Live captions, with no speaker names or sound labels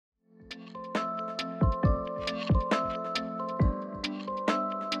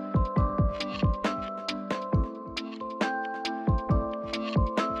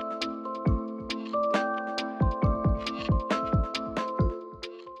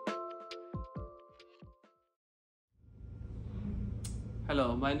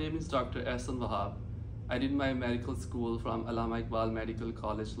Hello, my name is Dr. Ehsan Wahab. I did my medical school from Allama Iqbal Medical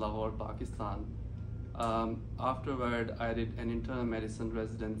College, Lahore, Pakistan. Afterward, I did an internal medicine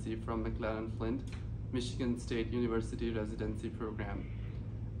residency from McLaren Flint, Michigan State University residency program.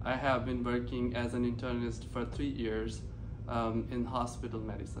 I have been working as an internist for 3 years in hospital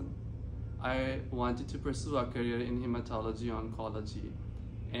medicine. I wanted to pursue a career in hematology oncology,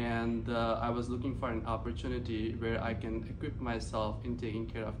 and I was looking for an opportunity where I can equip myself in taking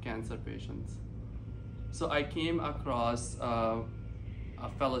care of cancer patients. So I came across a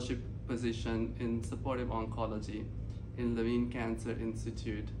fellowship position in supportive oncology in Levine Cancer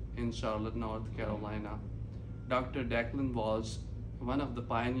Institute in Charlotte, North Carolina. Dr. Declan Walsh, one of the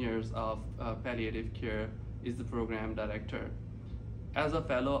pioneers of palliative care, is the program director. As a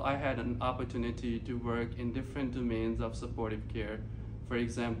fellow, I had an opportunity to work in different domains of supportive care. For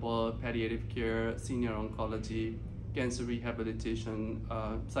example, palliative care, senior oncology, cancer rehabilitation,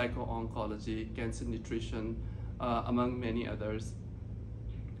 psycho-oncology, cancer nutrition, among many others.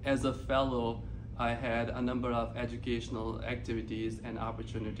 As a fellow, I had a number of educational activities and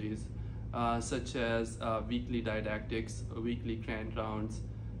opportunities, such as weekly didactics, weekly grant rounds,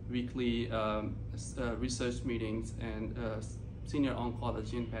 weekly research meetings, and senior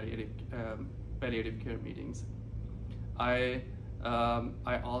oncology and palliative care meetings. I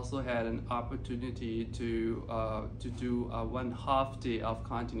also had an opportunity to do a 1/2 day of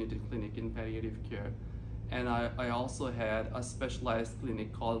continuity clinic in palliative care. And I also had a specialized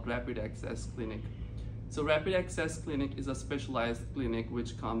clinic called Rapid Access Clinic. So Rapid Access Clinic is a specialized clinic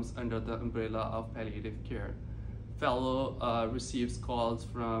which comes under the umbrella of palliative care. Fellow receives calls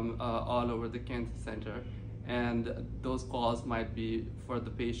from all over the cancer center, and those calls might be for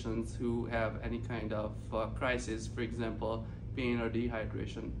the patients who have any kind of crisis, for example, pain or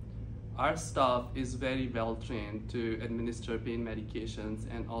dehydration. Our staff is very well trained to administer pain medications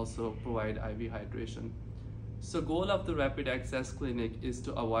and also provide IV hydration. So goal of the Rapid Access Clinic is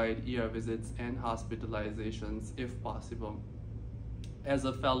to avoid ER visits and hospitalizations if possible. As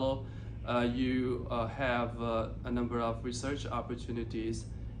a fellow, you have a number of research opportunities,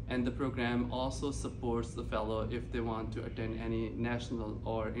 and the program also supports the fellow if they want to attend any national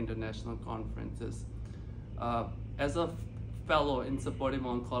or international conferences. As a fellow in supportive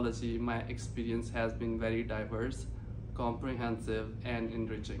oncology, my experience has been very diverse, comprehensive, and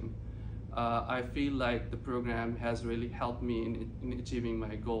enriching. I feel like the program has really helped me in achieving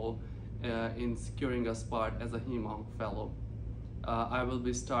my goal in securing a spot as a hem-onc fellow. I will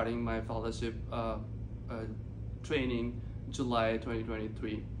be starting my fellowship training July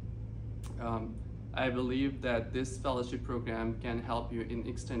 2023. I believe that this fellowship program can help you in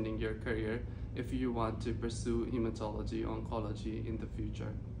extending your career if you want to pursue hematology oncology in the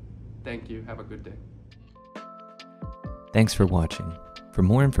future. Thank you. Have a good day. Thanks for watching. For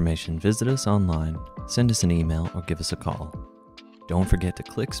more information, visit us online, send us an email, or give us a call. Don't forget to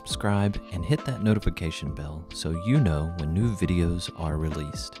click subscribe and hit that notification bell so you know when new videos are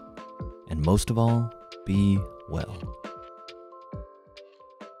released. And most of all, be well.